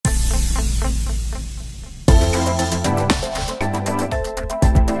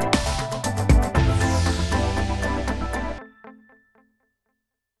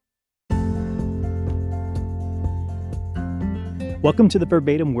Welcome to the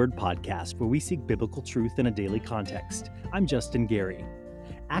Verbatim Word Podcast, where we seek biblical truth in a daily context. I'm Justin Gary.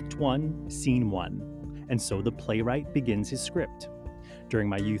 Act 1, Scene 1. And so the playwright begins his script. During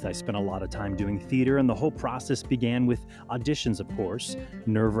my youth, I spent a lot of time doing theater, and the whole process began with auditions, of course,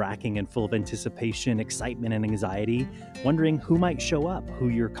 nerve-wracking and full of anticipation, excitement, and anxiety, wondering who might show up, who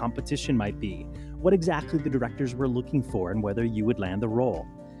your competition might be, what exactly the directors were looking for, and whether you would land the role.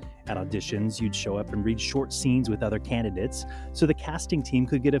 At auditions, you'd show up and read short scenes with other candidates so the casting team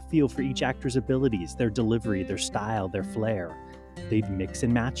could get a feel for each actor's abilities, their delivery, their style, their flair. They'd mix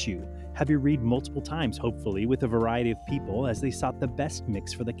and match you, have you read multiple times, hopefully, with a variety of people as they sought the best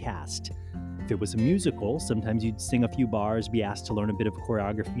mix for the cast. If it was a musical, sometimes you'd sing a few bars, be asked to learn a bit of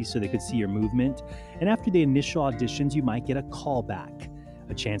choreography so they could see your movement, and after the initial auditions, you might get a callback.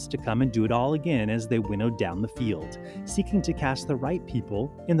 A chance to come and do it all again as they winnowed down the field, seeking to cast the right people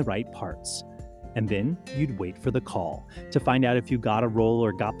in the right parts. And then you'd wait for the call to find out if you got a role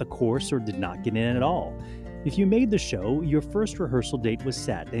or got the course or did not get in at all. If you made the show, your first rehearsal date was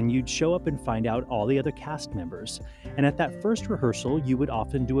set and you'd show up and find out all the other cast members. And at that first rehearsal, you would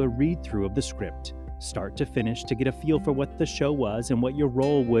often do a read-through of the script, start to finish, to get a feel for what the show was and what your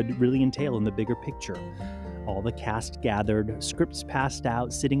role would really entail in the bigger picture. All the cast gathered, scripts passed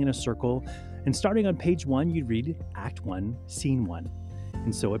out, sitting in a circle, and starting on page 1, you'd read Act 1, Scene 1.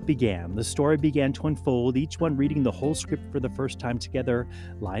 And so it began. The story began to unfold, each one reading the whole script for the first time together,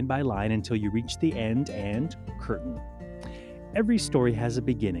 line by line, until you reach the end and curtain. Every story has a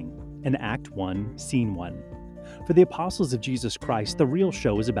beginning, an Act 1, Scene 1. For the apostles of Jesus Christ, the real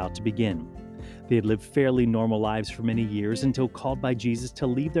show is about to begin. They had lived fairly normal lives for many years until called by Jesus to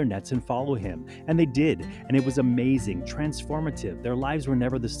leave their nets and follow him. And they did, and it was amazing, transformative. Their lives were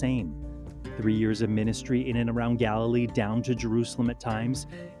never the same. 3 years of ministry in and around Galilee, down to Jerusalem at times,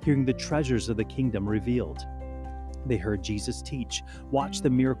 hearing the treasures of the kingdom revealed. They heard Jesus teach, watched the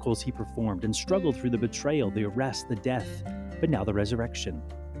miracles he performed, and struggled through the betrayal, the arrest, the death, but now the resurrection.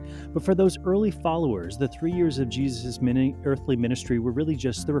 But for those early followers, the 3 years of Jesus' earthly ministry were really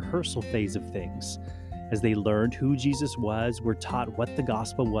just the rehearsal phase of things. As they learned who Jesus was, were taught what the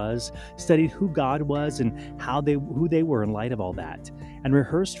gospel was, studied who God was and who they were in light of all that, and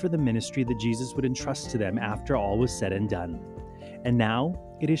rehearsed for the ministry that Jesus would entrust to them after all was said and done. And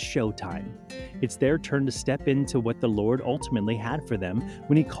now it is showtime. It's their turn to step into what the Lord ultimately had for them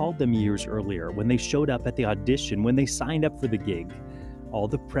when he called them years earlier, when they showed up at the audition, when they signed up for the gig. All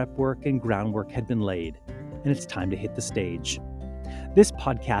the prep work and groundwork had been laid, and it's time to hit the stage. This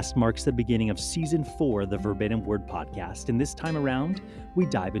podcast marks the beginning of Season 4 of the Verbatim Word Podcast, and this time around, we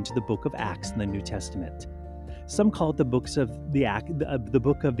dive into the book of Acts in the New Testament. Some call it the book of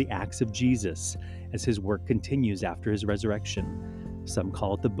the Acts of Jesus, as his work continues after his resurrection. Some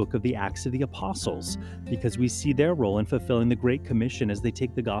call it the book of the Acts of the Apostles, because we see their role in fulfilling the Great Commission as they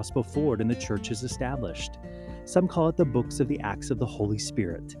take the gospel forward and the church is established. Some call it the books of the Acts of the Holy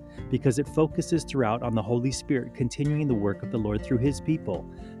Spirit, because it focuses throughout on the Holy Spirit continuing the work of the Lord through his people,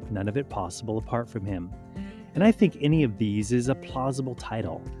 none of it possible apart from him. And I think any of these is a plausible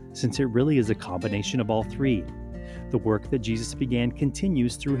title, since it really is a combination of all three. The work that Jesus began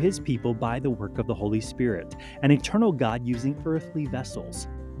continues through his people by the work of the Holy Spirit, an eternal God using earthly vessels,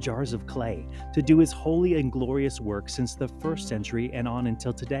 jars of clay, to do his holy and glorious work since the first century and on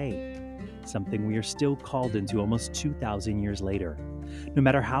until today. Something we are still called into almost 2,000 years later. No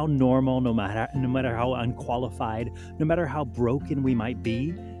matter how normal, no matter how unqualified, no matter how broken we might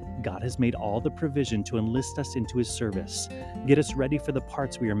be, God has made all the provision to enlist us into his service, get us ready for the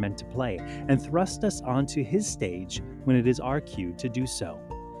parts we are meant to play, and thrust us onto his stage when it is our cue to do so.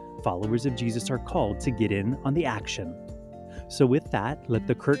 Followers of Jesus are called to get in on the action. So with that, let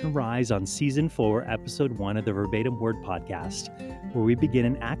the curtain rise on Season 4, Episode 1 of the Verbatim Word Podcast, where we begin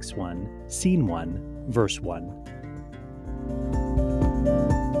in Acts 1, Scene 1, Verse 1.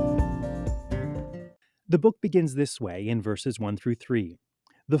 The book begins this way in verses 1 through 3.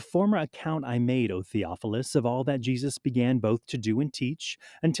 The former account I made, O Theophilus, of all that Jesus began both to do and teach,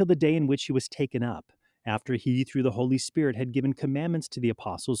 until the day in which he was taken up, after he, through the Holy Spirit, had given commandments to the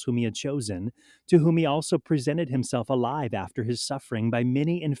apostles whom he had chosen, to whom he also presented himself alive after his suffering by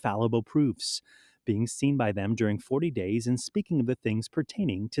many infallible proofs, being seen by them during 40 days and speaking of the things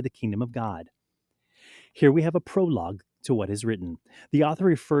pertaining to the kingdom of God. Here we have a prologue to what is written. The author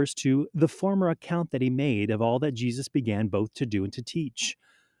refers to the former account that he made of all that Jesus began both to do and to teach.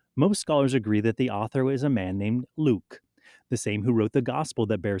 Most scholars agree that the author is a man named Luke, the same who wrote the gospel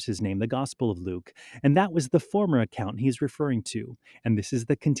that bears his name, the Gospel of Luke, and that was the former account he's referring to, and this is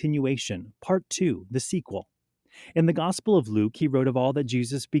the continuation, part 2, the sequel. In the Gospel of Luke, he wrote of all that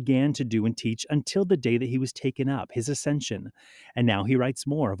Jesus began to do and teach until the day that he was taken up, his ascension. And now he writes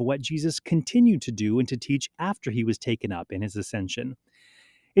more of what Jesus continued to do and to teach after he was taken up in his ascension.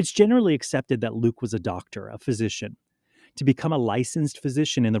 It's generally accepted that Luke was a doctor, a physician. To become a licensed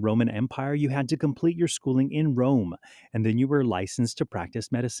physician in the Roman Empire, you had to complete your schooling in Rome, and then you were licensed to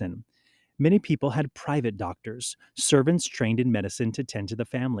practice medicine. Many people had private doctors, servants trained in medicine to tend to the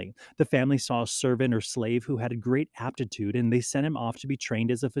family. The family saw a servant or slave who had a great aptitude, and they sent him off to be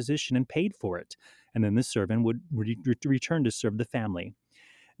trained as a physician and paid for it. And then the servant would return to serve the family.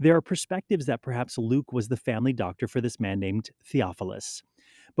 There are perspectives that perhaps Luke was the family doctor for this man named Theophilus,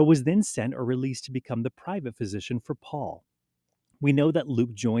 but was then sent or released to become the private physician for Paul. We know that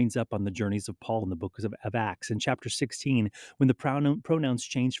Luke joins up on the journeys of Paul in the book of Acts. In chapter 16, when the pronouns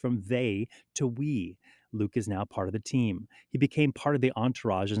changed from they to we, Luke is now part of the team. He became part of the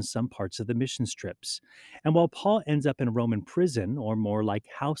entourage in some parts of the mission trips. And while Paul ends up in a Roman prison, or more like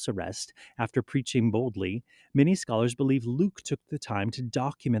house arrest, after preaching boldly, many scholars believe Luke took the time to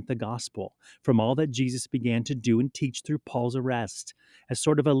document the gospel from all that Jesus began to do and teach through Paul's arrest, as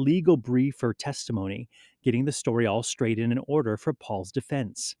sort of a legal brief or testimony, getting the story all straight and in order for Paul's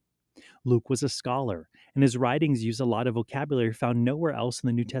defense. Luke was a scholar, and his writings use a lot of vocabulary found nowhere else in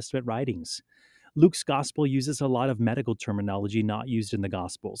the New Testament writings. Luke's gospel uses a lot of medical terminology not used in the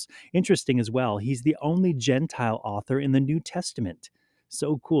Gospels. Interesting as well, he's the only Gentile author in the New Testament.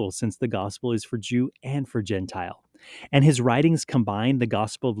 So cool, since the gospel is for Jew and for Gentile. And his writings combined, the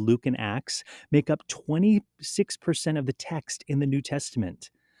Gospel of Luke and Acts, make up 26% of the text in the New Testament.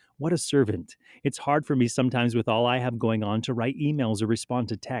 What a servant. It's hard for me sometimes with all I have going on to write emails or respond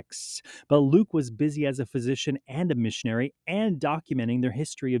to texts. But Luke was busy as a physician and a missionary and documenting their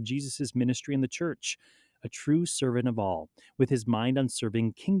history of Jesus' ministry in the church. A true servant of all, with his mind on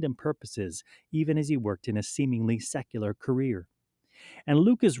serving kingdom purposes, even as he worked in a seemingly secular career. And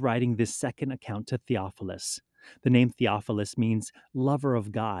Luke is writing this second account to Theophilus. The name Theophilus means lover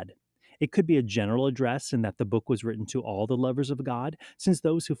of God. It could be a general address in that the book was written to all the lovers of God, since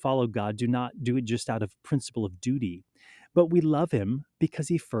those who follow God do not do it just out of principle of duty. But we love him because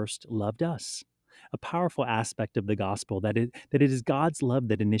he first loved us. A powerful aspect of the gospel that it is God's love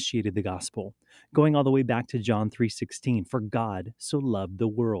that initiated the gospel, going all the way back to John 3:16, for God so loved the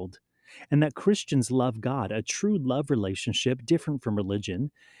world. And that Christians love God, a true love relationship different from religion.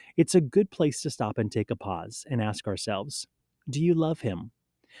 It's a good place to stop and take a pause and ask ourselves, do you love him?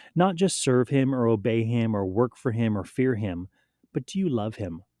 Not just serve him or obey him or work for him or fear him, but do you love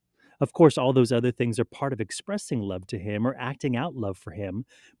him? Of course, all those other things are part of expressing love to him or acting out love for him,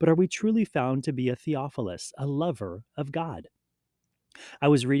 but are we truly found to be a Theophilus, a lover of God? I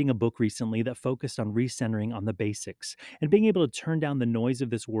was reading a book recently that focused on recentering on the basics and being able to turn down the noise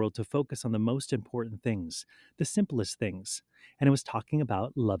of this world to focus on the most important things, the simplest things. And it was talking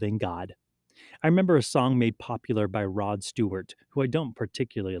about loving God. I remember a song made popular by Rod Stewart, who I don't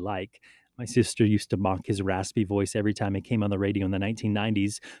particularly like. My sister used to mock his raspy voice every time it came on the radio in the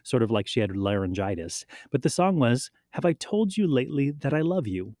 1990s, sort of like she had laryngitis. But the song was, Have I Told You Lately That I Love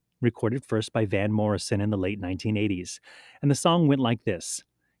You? Recorded first by Van Morrison in the late 1980s. And the song went like this.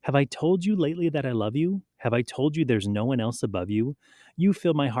 Have I told you lately that I love you? Have I told you there's no one else above you? You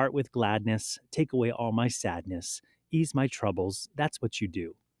fill my heart with gladness, take away all my sadness, ease my troubles, that's what you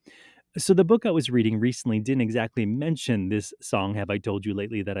do. So the book I was reading recently didn't exactly mention this song, Have I Told You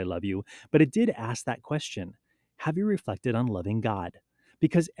Lately That I Love You, but it did ask that question. Have you reflected on loving God?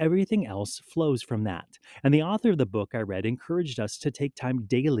 Because everything else flows from that. And the author of the book I read encouraged us to take time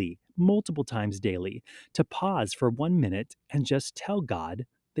daily, multiple times daily, to pause for 1 minute and just tell God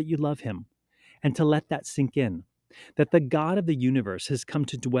that you love him, and to let that sink in. That the God of the universe has come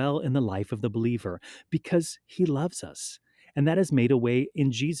to dwell in the life of the believer because he loves us. And that has made a way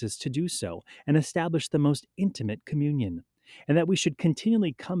in Jesus to do so and establish the most intimate communion. And that we should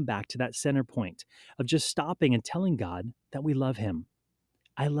continually come back to that center point of just stopping and telling God that we love him.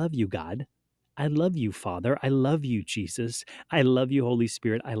 I love you, God. I love you, Father. I love you, Jesus. I love you, Holy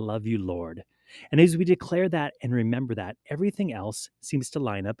Spirit. I love you, Lord. And as we declare that and remember that, everything else seems to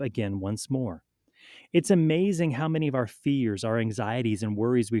line up again once more. It's amazing how many of our fears, our anxieties, and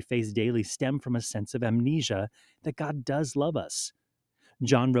worries we face daily stem from a sense of amnesia that God does love us.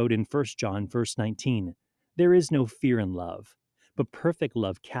 John wrote in 1 John, verse 19, There is no fear in love, but perfect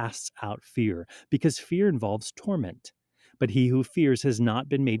love casts out fear, because fear involves torment. But he who fears has not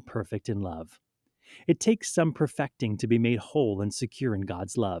been made perfect in love. It takes some perfecting to be made whole and secure in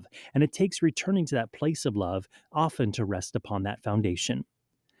God's love, and it takes returning to that place of love, often to rest upon that foundation.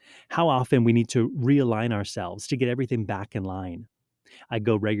 How often we need to realign ourselves to get everything back in line. I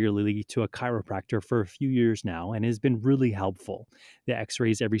go regularly to a chiropractor for a few years now, and it has been really helpful. The x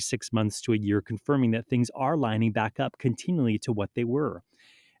rays every 6 months to a year confirming that things are lining back up continually to what they were.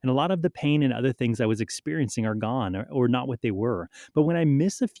 And a lot of the pain and other things I was experiencing are gone or not what they were. But when I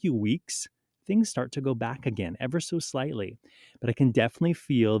miss a few weeks, things start to go back again, ever so slightly. But I can definitely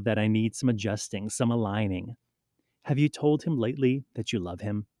feel that I need some adjusting, some aligning. Have you told him lately that you love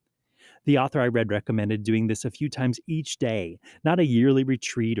him? The author I read recommended doing this a few times each day, not a yearly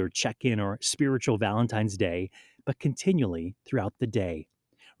retreat or check in or spiritual Valentine's Day, but continually throughout the day.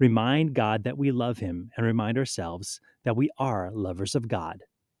 Remind God that we love him and remind ourselves that we are lovers of God.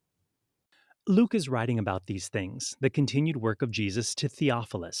 Luke is writing about these things, the continued work of Jesus, to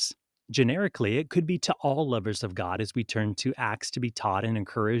Theophilus. Generically, it could be to all lovers of God as we turn to Acts to be taught and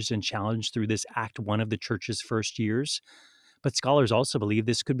encouraged and challenged through this Act 1 of the church's first years. But scholars also believe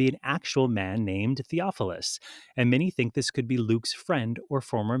this could be an actual man named Theophilus, and many think this could be Luke's friend or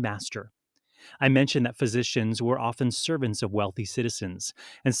former master. I mentioned that physicians were often servants of wealthy citizens,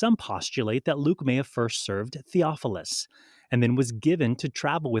 and some postulate that Luke may have first served Theophilus, and then was given to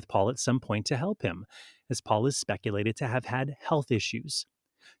travel with Paul at some point to help him, as Paul is speculated to have had health issues.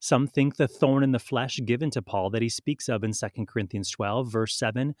 Some think the thorn in the flesh given to Paul that he speaks of in 2 Corinthians 12, verse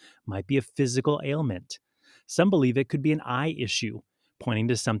 7, might be a physical ailment. Some believe it could be an eye issue, pointing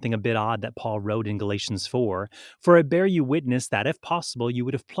to something a bit odd that Paul wrote in Galatians 4, "For I bear you witness that, if possible, you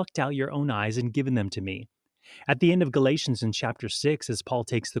would have plucked out your own eyes and given them to me." At the end of Galatians in chapter 6, as Paul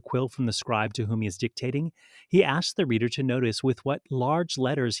takes the quill from the scribe to whom he is dictating, he asks the reader to notice with what large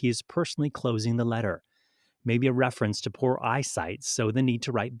letters he is personally closing the letter. Maybe a reference to poor eyesight, so the need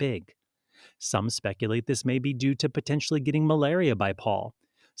to write big. Some speculate this may be due to potentially getting malaria by Paul,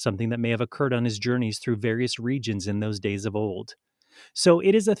 something that may have occurred on his journeys through various regions in those days of old. So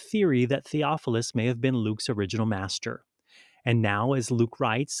it is a theory that Theophilus may have been Luke's original master. And now, as Luke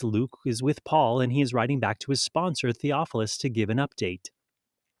writes, Luke is with Paul and he is writing back to his sponsor, Theophilus, to give an update.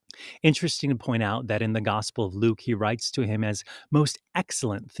 Interesting to point out that in the Gospel of Luke, he writes to him as "most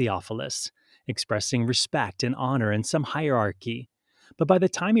excellent Theophilus," expressing respect and honor and some hierarchy. But by the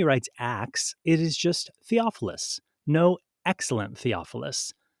time he writes Acts, it is just Theophilus, no excellent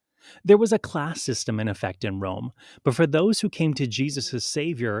Theophilus. There was a class system in effect in Rome, but for those who came to Jesus as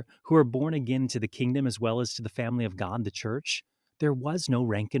Savior, who were born again into the kingdom as well as to the family of God, the church, there was no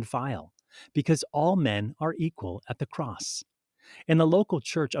rank and file, because all men are equal at the cross. In the local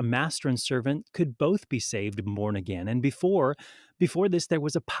church, a master and servant could both be saved and born again, and before this there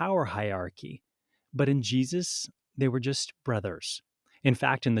was a power hierarchy. But in Jesus, they were just brothers. In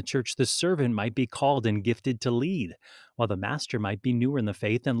fact, in the church, the servant might be called and gifted to lead, while the master might be newer in the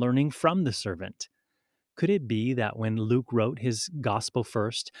faith and learning from the servant. Could it be that when Luke wrote his gospel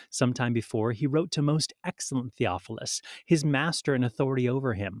first, sometime before, he wrote to most excellent Theophilus, his master and authority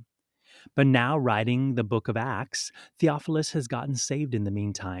over him? But now, writing the book of Acts, Theophilus has gotten saved in the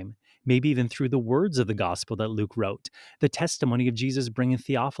meantime, maybe even through the words of the gospel that Luke wrote, the testimony of Jesus bringing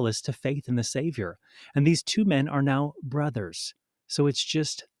Theophilus to faith in the Savior. And these two men are now brothers. So it's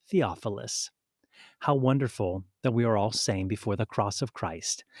just Theophilus. How wonderful that we are all same before the cross of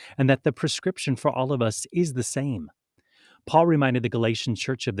Christ, and that the prescription for all of us is the same. Paul reminded the Galatian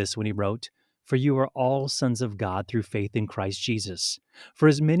church of this when he wrote, "For you are all sons of God through faith in Christ Jesus. For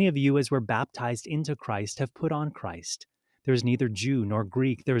as many of you as were baptized into Christ have put on Christ. There is neither Jew nor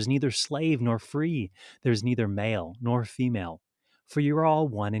Greek, there is neither slave nor free, there is neither male nor female. For you are all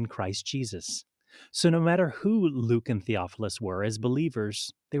one in Christ Jesus." So no matter who Luke and Theophilus were, as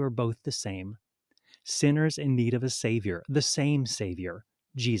believers, they were both the same. Sinners in need of a Savior, the same Savior,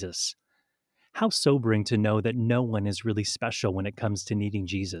 Jesus. How sobering to know that no one is really special when it comes to needing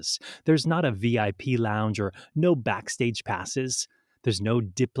Jesus. There's not a VIP lounge or no backstage passes. There's no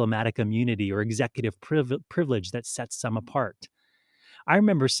diplomatic immunity or executive privilege that sets some apart. I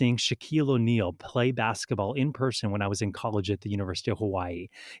remember seeing Shaquille O'Neal play basketball in person when I was in college at the University of Hawaii.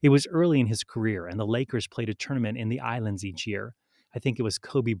 It was early in his career, and the Lakers played a tournament in the islands each year. I think it was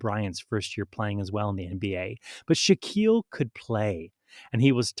Kobe Bryant's first year playing as well in the NBA. But Shaquille could play, and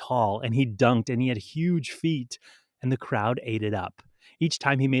he was tall, and he dunked, and he had huge feet, and the crowd ate it up. Each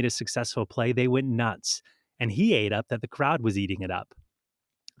time he made a successful play, they went nuts, and he ate up that the crowd was eating it up.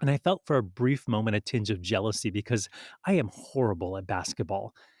 And I felt for a brief moment a tinge of jealousy because I am horrible at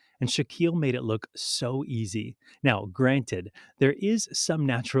basketball. And Shaquille made it look so easy. Now, granted, there is some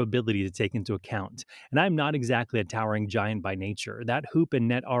natural ability to take into account, and I'm not exactly a towering giant by nature. That hoop and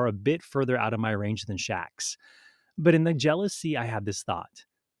net are a bit further out of my range than Shaq's. But in the jealousy, I had this thought.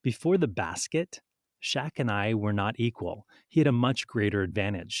 Before the basket, Shaq and I were not equal. He had a much greater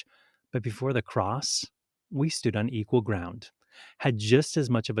advantage. But before the cross, we stood on equal ground. had just as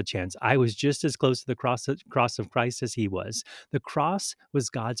much of a chance. I was just as close to the cross of Christ as he was. The cross was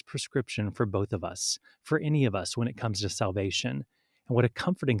God's prescription for both of us, for any of us when it comes to salvation. And what a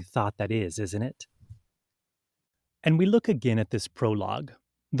comforting thought that is, isn't it? And we look again at this prologue.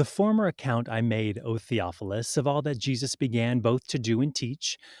 The former account I made, O Theophilus, of all that Jesus began both to do and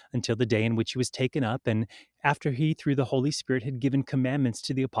teach, until the day in which he was taken up, and after he, through the Holy Spirit, had given commandments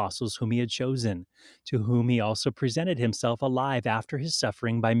to the apostles whom he had chosen, to whom he also presented himself alive after his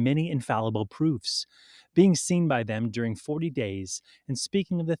suffering by many infallible proofs, being seen by them during 40 days, and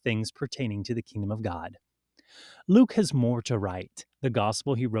speaking of the things pertaining to the kingdom of God. Luke has more to write. The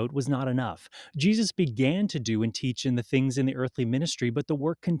gospel he wrote was not enough. Jesus began to do and teach in the things in the earthly ministry, but the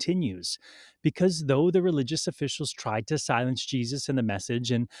work continues. Because though the religious officials tried to silence Jesus and the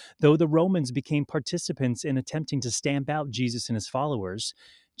message, and though the Romans became participants in attempting to stamp out Jesus and his followers,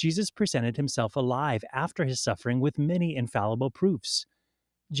 Jesus presented himself alive after his suffering with many infallible proofs.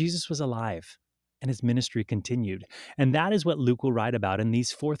 Jesus was alive, and his ministry continued. And that is what Luke will write about in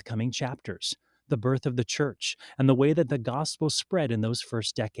these forthcoming chapters: the birth of the church, and the way that the gospel spread in those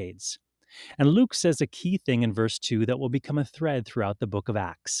first decades. And Luke says a key thing in verse 2 that will become a thread throughout the book of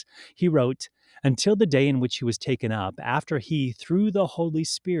Acts. He wrote, "Until the day in which he was taken up, after he, through the Holy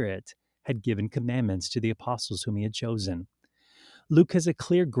Spirit, had given commandments to the apostles whom he had chosen." Luke has a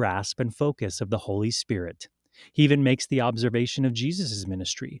clear grasp and focus of the Holy Spirit. He even makes the observation of Jesus'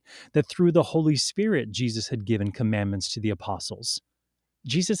 ministry, that through the Holy Spirit, Jesus had given commandments to the apostles.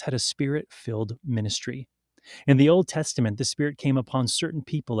 Jesus had a Spirit-filled ministry. In the Old Testament, the Spirit came upon certain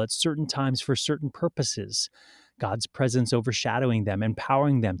people at certain times for certain purposes, God's presence overshadowing them,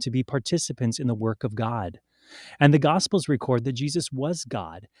 empowering them to be participants in the work of God. And the Gospels record that Jesus was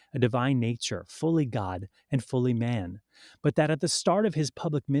God, a divine nature, fully God and fully man, but that at the start of his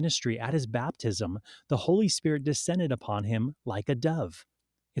public ministry, at his baptism, the Holy Spirit descended upon him like a dove.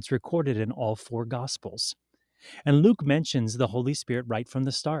 It's recorded in all four Gospels. And Luke mentions the Holy Spirit right from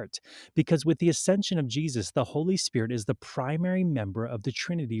the start, because with the ascension of Jesus, the Holy Spirit is the primary member of the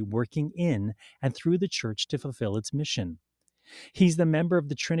Trinity working in and through the church to fulfill its mission. He's the member of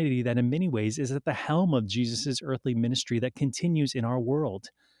the Trinity that in many ways is at the helm of Jesus' earthly ministry that continues in our world,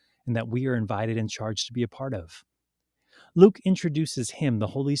 and that we are invited and charged to be a part of. Luke introduces him, the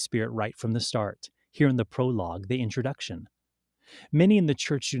Holy Spirit, right from the start, here in the prologue, the introduction. Many in the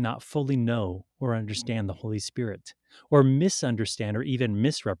church do not fully know or understand the Holy Spirit, or misunderstand or even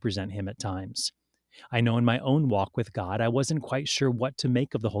misrepresent him at times. I know in my own walk with God, I wasn't quite sure what to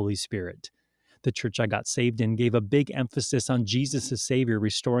make of the Holy Spirit. The church I got saved in gave a big emphasis on Jesus as Savior,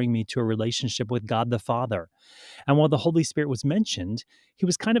 restoring me to a relationship with God the Father. And while the Holy Spirit was mentioned, he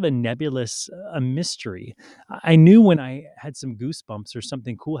was kind of a nebulous, a mystery. I knew when I had some goosebumps or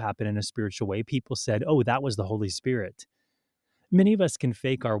something cool happen in a spiritual way, people said, "Oh, that was the Holy Spirit." Many of us can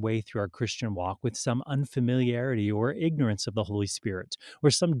fake our way through our Christian walk with some unfamiliarity or ignorance of the Holy Spirit, or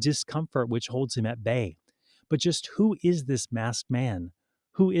some discomfort which holds him at bay. But just who is this masked man?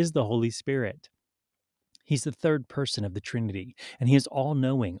 Who is the Holy Spirit? He's the third person of the Trinity, and he is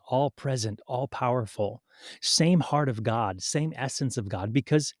all-knowing, all-present, all-powerful. Same heart of God, same essence of God,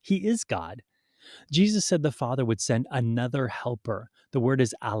 because he is God. Jesus said the Father would send another helper. The word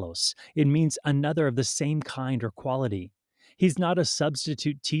is allos. It means another of the same kind or quality. He's not a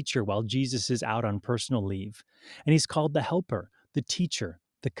substitute teacher while Jesus is out on personal leave. And he's called the helper, the teacher,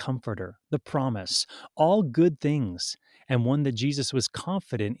 the comforter, the promise, all good things, and one that Jesus was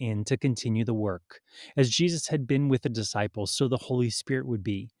confident in to continue the work. As Jesus had been with the disciples, so the Holy Spirit would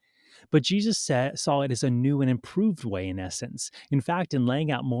be. But Jesus saw it as a new and improved way, in essence. In fact, in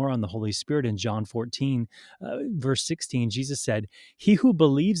laying out more on the Holy Spirit in John 14, verse 16, Jesus said, "He who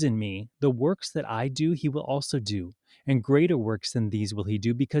believes in me, the works that I do, he will also do. And greater works than these will he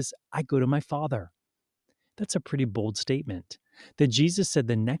do, because I go to my Father." That's a pretty bold statement. That Jesus said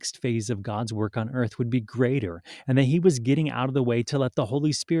the next phase of God's work on earth would be greater, and that he was getting out of the way to let the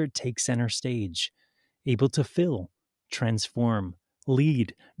Holy Spirit take center stage, able to fill, transform,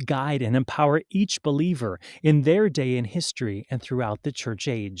 lead, guide, and empower each believer in their day in history and throughout the church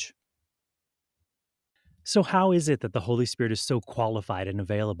age. So how is it that the Holy Spirit is so qualified and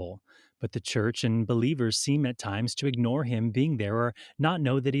available, but the church and believers seem at times to ignore him being there or not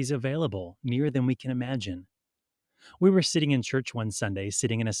know that he's available, nearer than we can imagine? We were sitting in church one Sunday,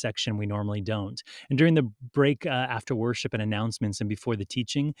 sitting in a section we normally don't. And during the break after worship and announcements and before the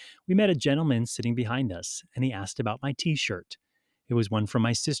teaching, we met a gentleman sitting behind us, and he asked about my t-shirt. It was one from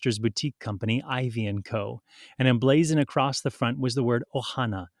my sister's boutique company, Ivy & Co., and emblazoned across the front was the word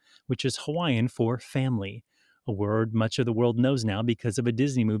Ohana, which is Hawaiian for family. a word much of the world knows now because of a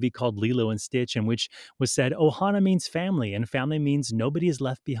Disney movie called Lilo and Stitch, in which was said, Ohana means family, and family means nobody is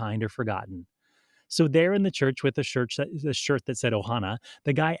left behind or forgotten. So there in the church with the shirt that said Ohana,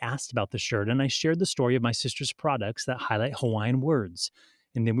 the guy asked about the shirt, and I shared the story of my sister's products that highlight Hawaiian words.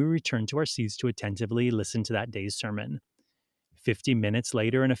 And then we returned to our seats to attentively listen to that day's sermon. 50 minutes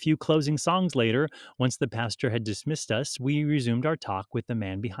later and a few closing songs later, once the pastor had dismissed us, we resumed our talk with the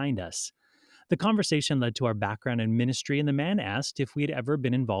man behind us. The conversation led to our background in ministry, and the man asked if we had ever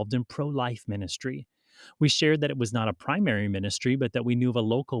been involved in pro-life ministry. We shared that it was not a primary ministry, but that we knew of a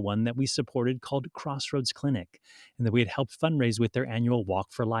local one that we supported called Crossroads Clinic, and that we had helped fundraise with their annual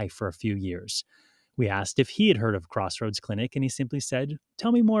Walk for Life for a few years. We asked if he had heard of Crossroads Clinic, and he simply said,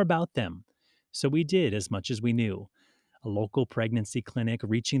 "Tell me more about them." So we did as much as we knew. A local pregnancy clinic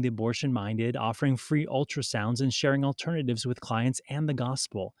reaching the abortion-minded, offering free ultrasounds and sharing alternatives with clients and the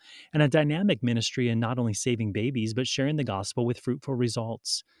gospel, and a dynamic ministry in not only saving babies, but sharing the gospel with fruitful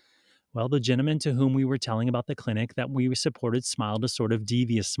results. Well, the gentleman to whom we were telling about the clinic that we supported smiled a sort of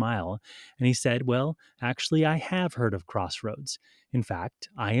devious smile, and he said, "Well, actually, I have heard of Crossroads. In fact,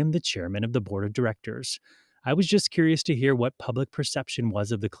 I am the chairman of the board of directors. I was just curious to hear what public perception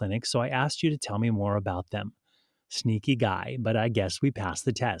was of the clinic, so I asked you to tell me more about them." Sneaky guy, but I guess we passed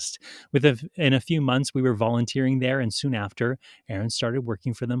the test. In a few months, we were volunteering there, and soon after, Aaron started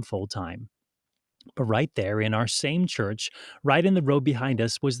working for them full time. But right there in our same church, right in the row behind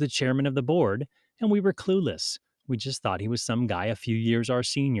us, was the chairman of the board, and we were clueless. We just thought he was some guy a few years our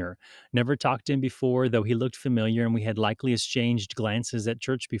senior. Never talked to him before, though he looked familiar and we had likely exchanged glances at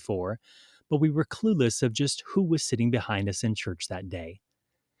church before. But we were clueless of just who was sitting behind us in church that day.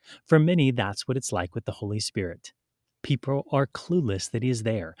 For many, that's what it's like with the Holy Spirit. People are clueless that he is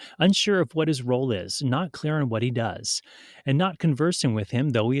there, unsure of what his role is, not clear on what he does, and not conversing with him,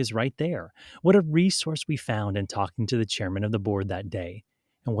 though he is right there. What a resource we found in talking to the chairman of the board that day.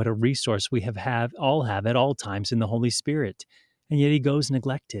 And what a resource we all have at all times in the Holy Spirit. And yet he goes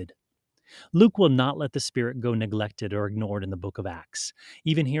neglected. Luke will not let the Spirit go neglected or ignored in the book of Acts.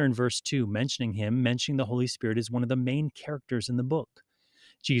 Even here in verse 2, mentioning the Holy Spirit is one of the main characters in the book.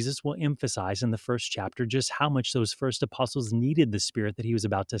 Jesus will emphasize in the first chapter just how much those first apostles needed the Spirit that he was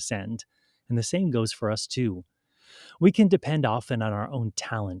about to send. And the same goes for us too. We can depend often on our own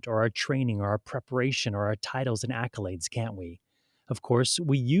talent or our training or our preparation or our titles and accolades, can't we? Of course,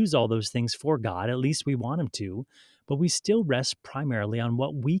 we use all those things for God, at least we want him to, but we still rest primarily on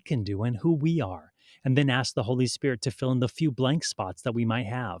what we can do and who we are, and then ask the Holy Spirit to fill in the few blank spots that we might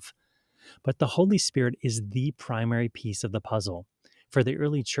have. But the Holy Spirit is the primary piece of the puzzle for the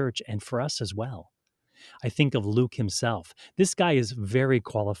early church and for us as well. I think of Luke himself. This guy is very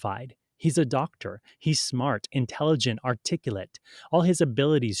qualified. He's a doctor. He's smart, intelligent, articulate. All his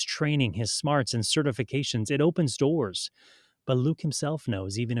abilities, training, his smarts, and certifications, it opens doors. But Luke himself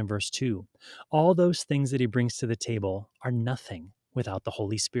knows, even in verse 2, all those things that he brings to the table are nothing without the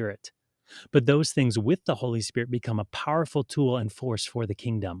Holy Spirit. But those things with the Holy Spirit become a powerful tool and force for the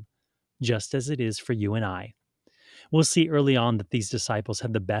kingdom, just as it is for you and I. We'll see early on that these disciples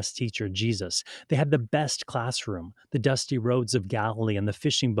had the best teacher, Jesus. They had the best classroom, the dusty roads of Galilee and the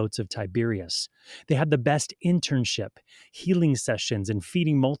fishing boats of Tiberias. They had the best internship, healing sessions and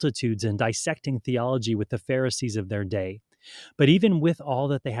feeding multitudes and dissecting theology with the Pharisees of their day. But even with all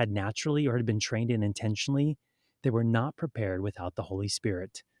that they had naturally or had been trained in intentionally, they were not prepared without the Holy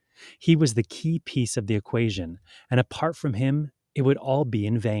Spirit. He was the key piece of the equation, and apart from him, it would all be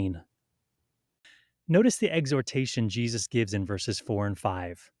in vain. Notice the exhortation Jesus gives in verses 4 and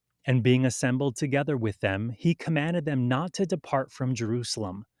 5. And being assembled together with them, he commanded them not to depart from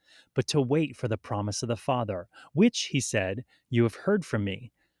Jerusalem, but to wait for the promise of the Father, which, he said, you have heard from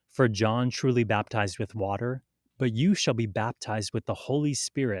me. For John truly baptized with water, but you shall be baptized with the Holy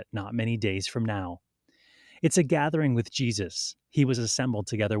Spirit not many days from now. It's a gathering with Jesus. He was assembled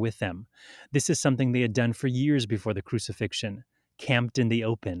together with them. This is something they had done for years before the crucifixion. Camped in the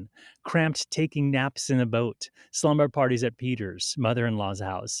open, cramped taking naps in a boat, slumber parties at Peter's mother-in-law's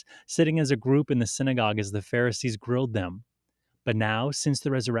house, sitting as a group in the synagogue as the Pharisees grilled them. But now, since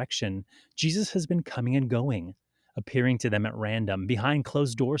the resurrection, Jesus has been coming and going, appearing to them at random, behind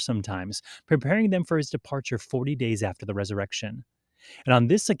closed doors sometimes, preparing them for his departure 40 days after the resurrection. And on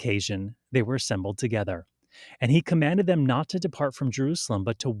this occasion, they were assembled together. And he commanded them not to depart from Jerusalem,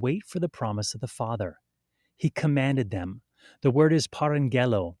 but to wait for the promise of the Father. He commanded them. The word is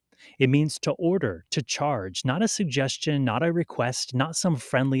parangelo. It means to order, to charge, not a suggestion, not a request, not some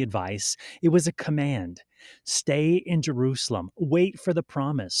friendly advice. It was a command. Stay in Jerusalem. Wait for the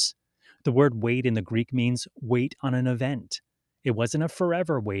promise. The word wait in the Greek means wait on an event. It wasn't a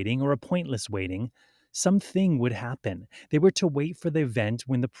forever waiting or a pointless waiting. Something would happen. They were to wait for the event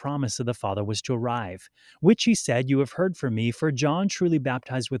when the promise of the Father was to arrive, which he said, "You have heard from me, for John truly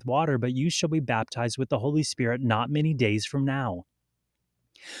baptized with water, but you shall be baptized with the Holy Spirit not many days from now."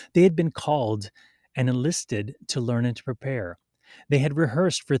 They had been called and enlisted to learn and to prepare. They had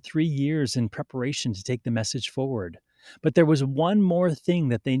rehearsed for 3 years in preparation to take the message forward. But there was one more thing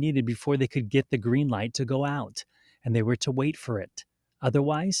that they needed before they could get the green light to go out, and they were to wait for it.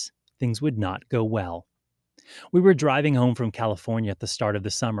 Otherwise, things would not go well. We were driving home from California at the start of the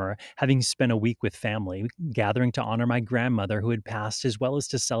summer, having spent a week with family, gathering to honor my grandmother who had passed, as well as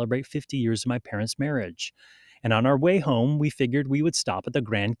to celebrate 50 years of my parents' marriage. And on our way home, we figured we would stop at the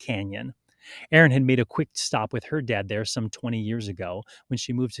Grand Canyon. Erin had made a quick stop with her dad there some 20 years ago. When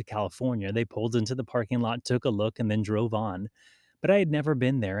she moved to California, they pulled into the parking lot, took a look, and then drove on. But I had never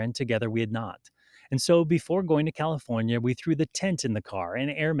been there, and together we had not. And so before going to California, we threw the tent in the car, an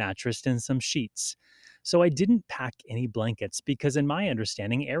air mattress, and some sheets. So I didn't pack any blankets because, in my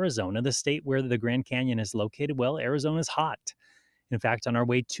understanding, Arizona, the state where the Grand Canyon is located, well, Arizona's hot. In fact, on our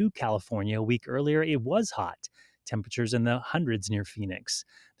way to California a week earlier, it was hot. Temperatures in the hundreds near Phoenix.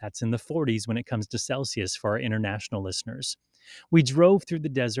 That's in the 40s when it comes to Celsius for our international listeners. We drove through the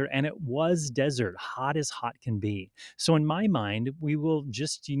desert, and it was desert, hot as hot can be. So in my mind,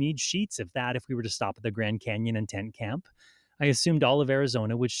 you need sheets if we were to stop at the Grand Canyon and tent camp. I assumed all of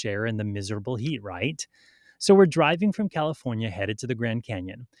Arizona would share in the miserable heat, right? So we're driving from California headed to the Grand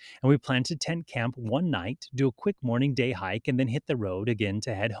Canyon, and we plan to tent camp one night, do a quick morning day hike, and then hit the road again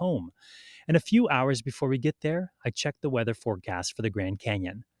to head home. And a few hours before we get there, I checked the weather forecast for the Grand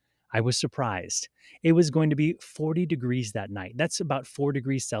Canyon. I was surprised. It was going to be 40 degrees that night. That's about 4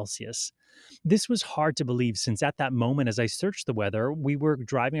 degrees Celsius. This was hard to believe since at that moment, as I searched the weather, we were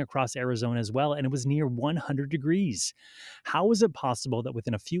driving across Arizona as well, and it was near 100 degrees. How was it possible that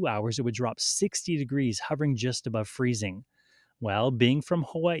within a few hours it would drop 60 degrees, hovering just above freezing? Well, being from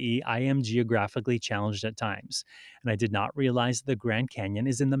Hawaii, I am geographically challenged at times, and I did not realize that the Grand Canyon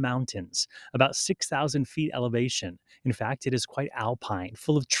is in the mountains, about 6,000 feet elevation. In fact, it is quite alpine,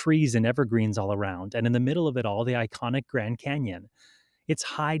 full of trees and evergreens all around, and in the middle of it all, the iconic Grand Canyon. It's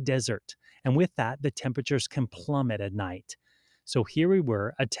high desert, and with that, the temperatures can plummet at night. So here we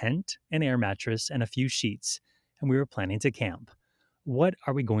were, a tent, an air mattress, and a few sheets, and we were planning to camp. What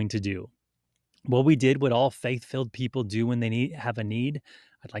are we going to do? Well, we did what all faith-filled people do when they have a need.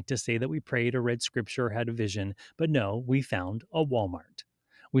 I'd like to say that we prayed or read scripture or had a vision, but no, we found a Walmart.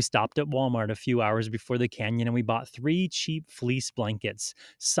 We stopped at Walmart a few hours before the canyon and we bought 3 cheap fleece blankets,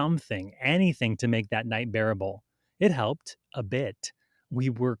 anything to make that night bearable. It helped a bit. We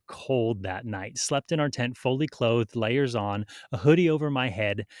were cold that night, slept in our tent fully clothed, layers on, a hoodie over my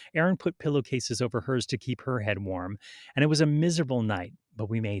head. Erin put pillowcases over hers to keep her head warm, and it was a miserable night, but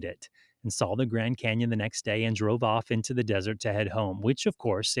we made it and saw the Grand Canyon the next day and drove off into the desert to head home, which, of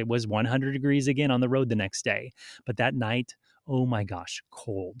course, it was 100 degrees again on the road the next day. But that night, oh my gosh,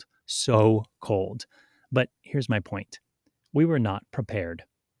 cold. So cold. But here's my point. We were not prepared.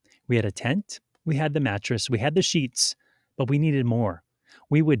 We had a tent, we had the mattress, we had the sheets, but we needed more.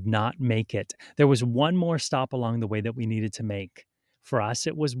 We would not make it. There was one more stop along the way that we needed to make. For us,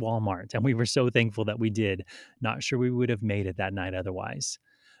 it was Walmart, and we were so thankful that we did. Not sure we would have made it that night otherwise.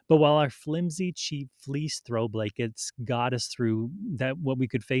 But while our flimsy, cheap fleece throw blankets got us through what we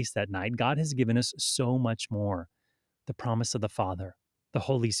could face that night, God has given us so much more. The promise of the Father, the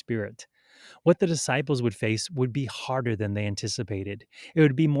Holy Spirit. What the disciples would face would be harder than they anticipated. It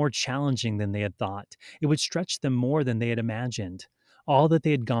would be more challenging than they had thought. It would stretch them more than they had imagined. All that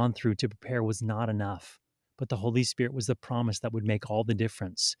they had gone through to prepare was not enough. But the Holy Spirit was the promise that would make all the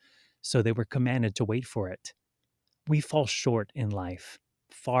difference. So they were commanded to wait for it. We fall short in life.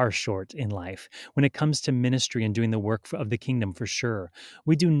 Far short in life when it comes to ministry and doing the work of the kingdom, for sure.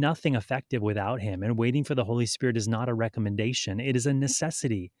 We do nothing effective without him, and waiting for the Holy Spirit is not a recommendation. It is a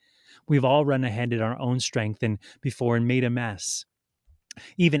necessity. We've all run ahead in our own strength and made a mess.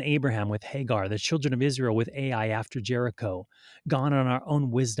 Even Abraham with Hagar, the children of Israel with Ai after Jericho, gone on our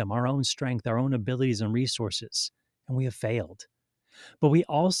own wisdom, our own strength, our own abilities and resources, and we have failed. But we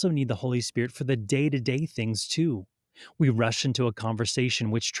also need the Holy Spirit for the day-to-day things too. We rush into a conversation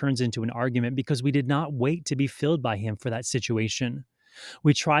which turns into an argument because we did not wait to be filled by him for that situation.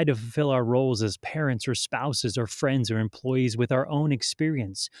 We try to fulfill our roles as parents or spouses or friends or employees with our own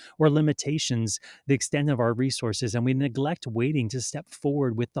experience or limitations, the extent of our resources, and we neglect waiting to step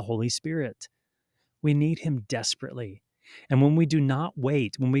forward with the Holy Spirit. We need him desperately. And when we do not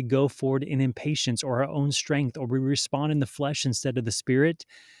wait, when we go forward in impatience or our own strength, or we respond in the flesh instead of the Spirit,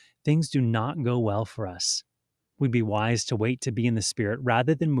 things do not go well for us. We'd be wise to wait to be in the Spirit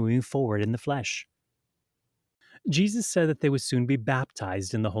rather than moving forward in the flesh. Jesus said that they would soon be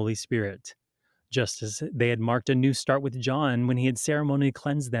baptized in the Holy Spirit. Just as they had marked a new start with John when he had ceremonially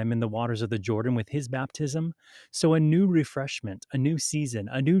cleansed them in the waters of the Jordan with his baptism, so a new refreshment, a new season,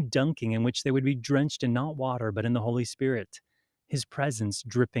 a new dunking in which they would be drenched in not water but in the Holy Spirit, his presence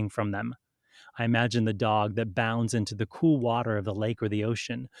dripping from them. I imagine the dog that bounds into the cool water of the lake or the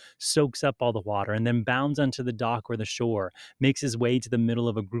ocean, soaks up all the water, and then bounds onto the dock or the shore, makes his way to the middle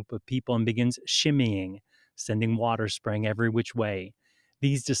of a group of people and begins shimmying, sending water spraying every which way.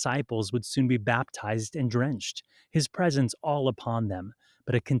 These disciples would soon be baptized and drenched, his presence all upon them,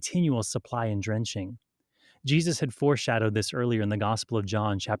 but a continual supply and drenching. Jesus had foreshadowed this earlier in the Gospel of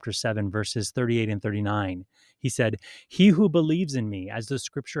John, chapter 7, verses 38 and 39. He said, "He who believes in me, as the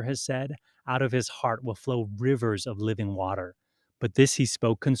scripture has said, out of his heart will flow rivers of living water." But this he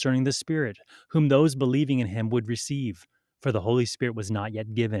spoke concerning the Spirit, whom those believing in him would receive. For the Holy Spirit was not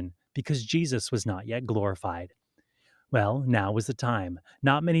yet given, because Jesus was not yet glorified. Well, now was the time,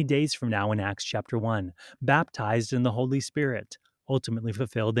 not many days from now in Acts chapter 1, baptized in the Holy Spirit, ultimately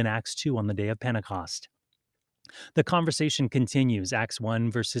fulfilled in Acts 2 on the day of Pentecost. The conversation continues, Acts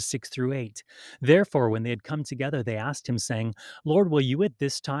 1, verses 6 through 8. Therefore, when they had come together, they asked him, saying, "Lord, will you at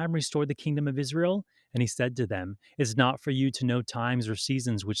this time restore the kingdom of Israel?" And he said to them, "It is not for you to know times or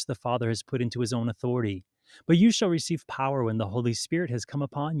seasons which the Father has put into his own authority. But you shall receive power when the Holy Spirit has come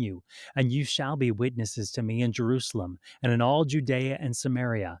upon you, and you shall be witnesses to me in Jerusalem, and in all Judea and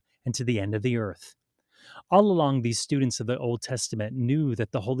Samaria, and to the end of the earth." All along, these students of the Old Testament knew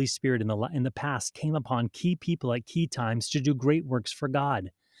that the Holy Spirit in the past came upon key people at key times to do great works for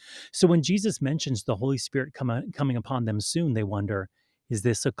God. So when Jesus mentions the Holy Spirit coming upon them soon, they wonder, is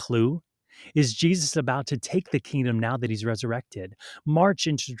this a clue? Is Jesus about to take the kingdom now that he's resurrected, march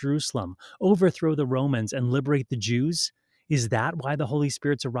into Jerusalem, overthrow the Romans, and liberate the Jews? Is that why the Holy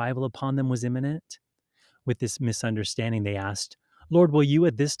Spirit's arrival upon them was imminent? With this misunderstanding, they asked, "Lord, will you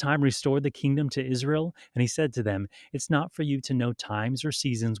at this time restore the kingdom to Israel?" And he said to them, "It's not for you to know times or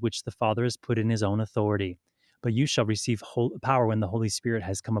seasons which the Father has put in his own authority, but you shall receive power when the Holy Spirit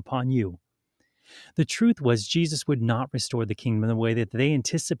has come upon you." The truth was, Jesus would not restore the kingdom in the way that they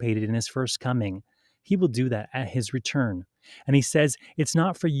anticipated in his first coming. He will do that at his return. And he says, "It's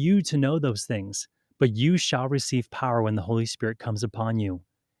not for you to know those things, but you shall receive power when the Holy Spirit comes upon you."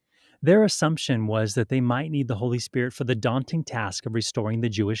 Their assumption was that they might need the Holy Spirit for the daunting task of restoring the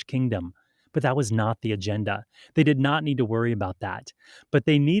Jewish kingdom. But that was not the agenda. They did not need to worry about that. But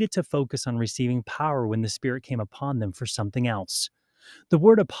they needed to focus on receiving power when the Spirit came upon them for something else. The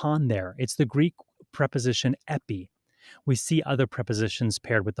word upon there, it's the Greek preposition epi. We see other prepositions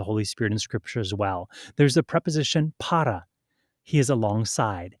paired with the Holy Spirit in Scripture as well. There's the preposition para. He is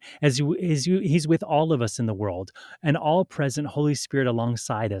alongside, he's with all of us in the world, an all-present Holy Spirit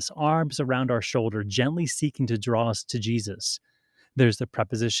alongside us, arms around our shoulder, gently seeking to draw us to Jesus. There's the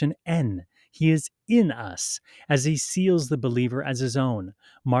preposition en. He is in us, as he seals the believer as his own,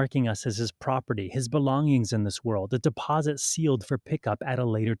 marking us as his property, his belongings in this world, a deposit sealed for pickup at a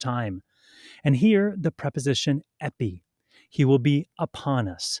later time. And here, the preposition epi. He will be upon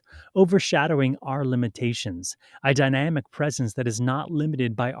us, overshadowing our limitations, a dynamic presence that is not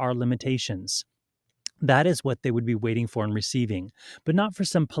limited by our limitations. That is what they would be waiting for and receiving, but not for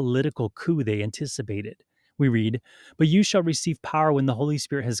some political coup they anticipated. We read, "But you shall receive power when the Holy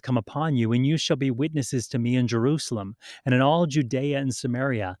Spirit has come upon you, and you shall be witnesses to me in Jerusalem, and in all Judea and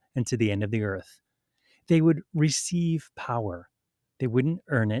Samaria, and to the end of the earth." They would receive power. They wouldn't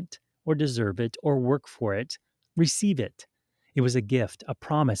earn it, or deserve it, or work for it. Receive it. It was a gift, a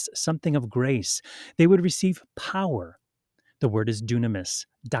promise, something of grace. They would receive power. The word is dunamis,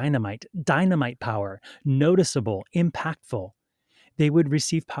 dynamite power, noticeable, impactful. They would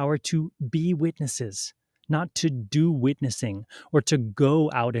receive power to be witnesses, not to do witnessing or to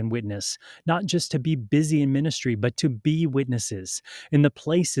go out and witness, not just to be busy in ministry, but to be witnesses in the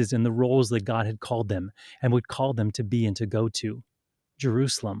places and the roles that God had called them and would call them to be and to go to.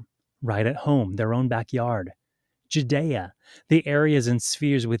 Jerusalem, right at home, their own backyard. Judea, the areas and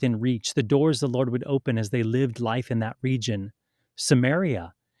spheres within reach, the doors the Lord would open as they lived life in that region.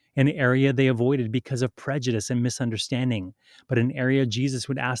 Samaria, an area they avoided because of prejudice and misunderstanding, but an area Jesus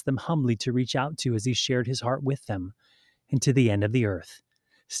would ask them humbly to reach out to as he shared his heart with them. And to the end of the earth.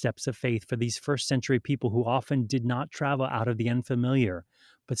 Steps of faith for these first century people who often did not travel out of the unfamiliar,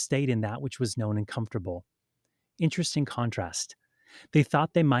 but stayed in that which was known and comfortable. Interesting contrast. They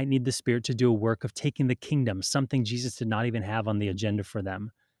thought they might need the Spirit to do a work of taking the kingdom, something Jesus did not even have on the agenda for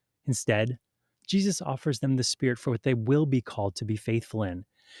them. Instead, Jesus offers them the Spirit for what they will be called to be faithful in,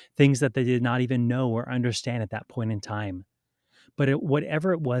 things that they did not even know or understand at that point in time. But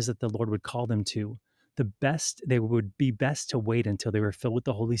whatever it was that the Lord would call them to, They would be best to wait until they were filled with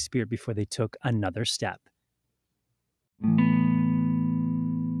the Holy Spirit before they took another step.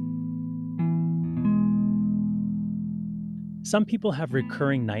 Some people have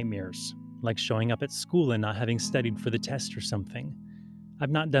recurring nightmares, like showing up at school and not having studied for the test or something. I've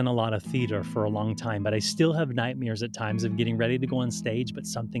not done a lot of theater for a long time, but I still have nightmares at times of getting ready to go on stage, but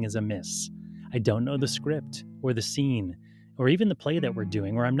something is amiss. I don't know the script, or the scene, or even the play that we're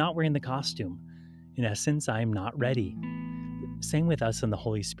doing, or I'm not wearing the costume. In essence, I am not ready. Same with us and the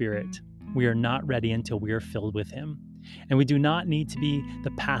Holy Spirit. We are not ready until we are filled with Him. And we do not need to be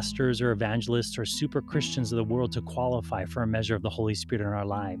the pastors or evangelists or super Christians of the world to qualify for a measure of the Holy Spirit in our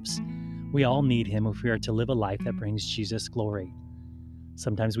lives. We all need Him if we are to live a life that brings Jesus glory.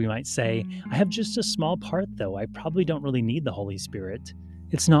 Sometimes we might say, I have just a small part though. I probably don't really need the Holy Spirit.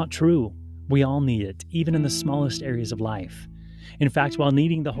 It's not true. We all need it, even in the smallest areas of life. In fact, while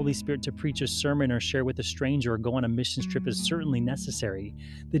needing the Holy Spirit to preach a sermon or share with a stranger or go on a missions trip is certainly necessary,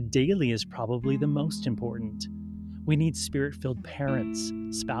 the daily is probably the most important. We need Spirit-filled parents,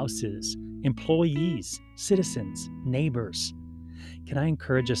 spouses, employees, citizens, neighbors. Can I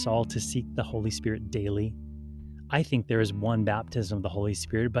encourage us all to seek the Holy Spirit daily? I think there is one baptism of the Holy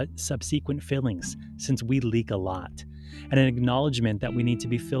Spirit, but subsequent fillings, since we leak a lot. And an acknowledgement that we need to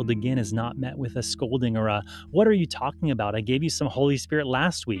be filled again is not met with a scolding or a, what are you talking about? I gave you some Holy Spirit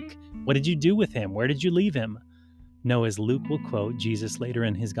last week. What did you do with Him? Where did you leave Him? No, as Luke will quote Jesus later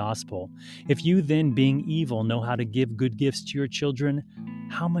in his gospel, if you then, being evil, know how to give good gifts to your children,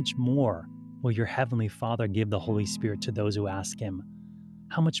 how much more will your heavenly Father give the Holy Spirit to those who ask Him?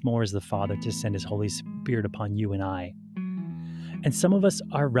 How much more is the Father to send His Holy Spirit upon you and I? And some of us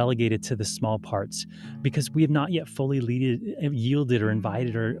are relegated to the small parts because we have not yet fully yielded or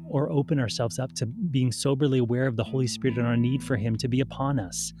invited or opened ourselves up to being soberly aware of the Holy Spirit and our need for Him to be upon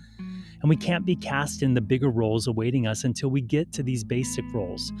us. And we can't be cast in the bigger roles awaiting us until we get to these basic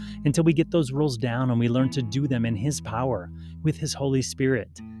roles, until we get those roles down and we learn to do them in His power with His Holy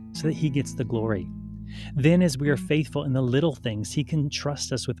Spirit so that He gets the glory. Then as we are faithful in the little things, He can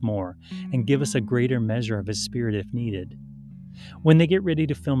trust us with more and give us a greater measure of His Spirit if needed. When they get ready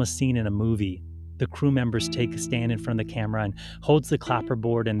to film a scene in a movie, the crew members take a stand in front of the camera and holds the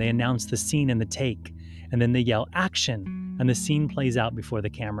clapperboard and they announce the scene and the take, and then they yell action, and the scene plays out before the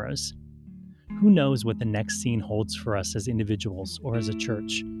cameras. Who knows what the next scene holds for us as individuals or as a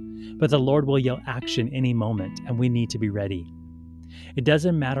church? But the Lord will yell action any moment, and we need to be ready. It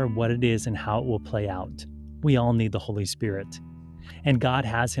doesn't matter what it is and how it will play out. We all need the Holy Spirit. And God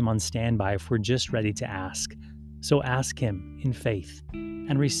has Him on standby if we're just ready to ask. So ask Him in faith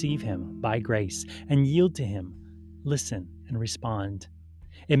and receive Him by grace and yield to Him. Listen and respond.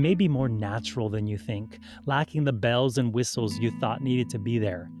 It may be more natural than you think, lacking the bells and whistles you thought needed to be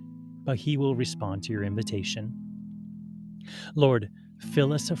there, but He will respond to your invitation. Lord,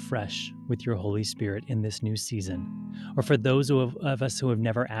 fill us afresh with your Holy Spirit in this new season. Or for those of us who have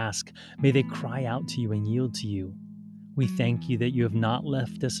never asked, may they cry out to you and yield to you. We thank you that you have not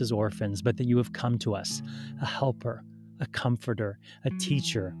left us as orphans, but that you have come to us, a helper, a comforter, a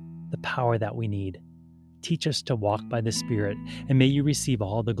teacher, the power that we need. Teach us to walk by the Spirit, and may you receive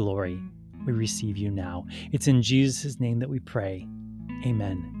all the glory. We receive you now. It's in Jesus' name that we pray.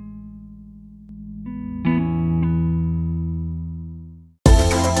 Amen.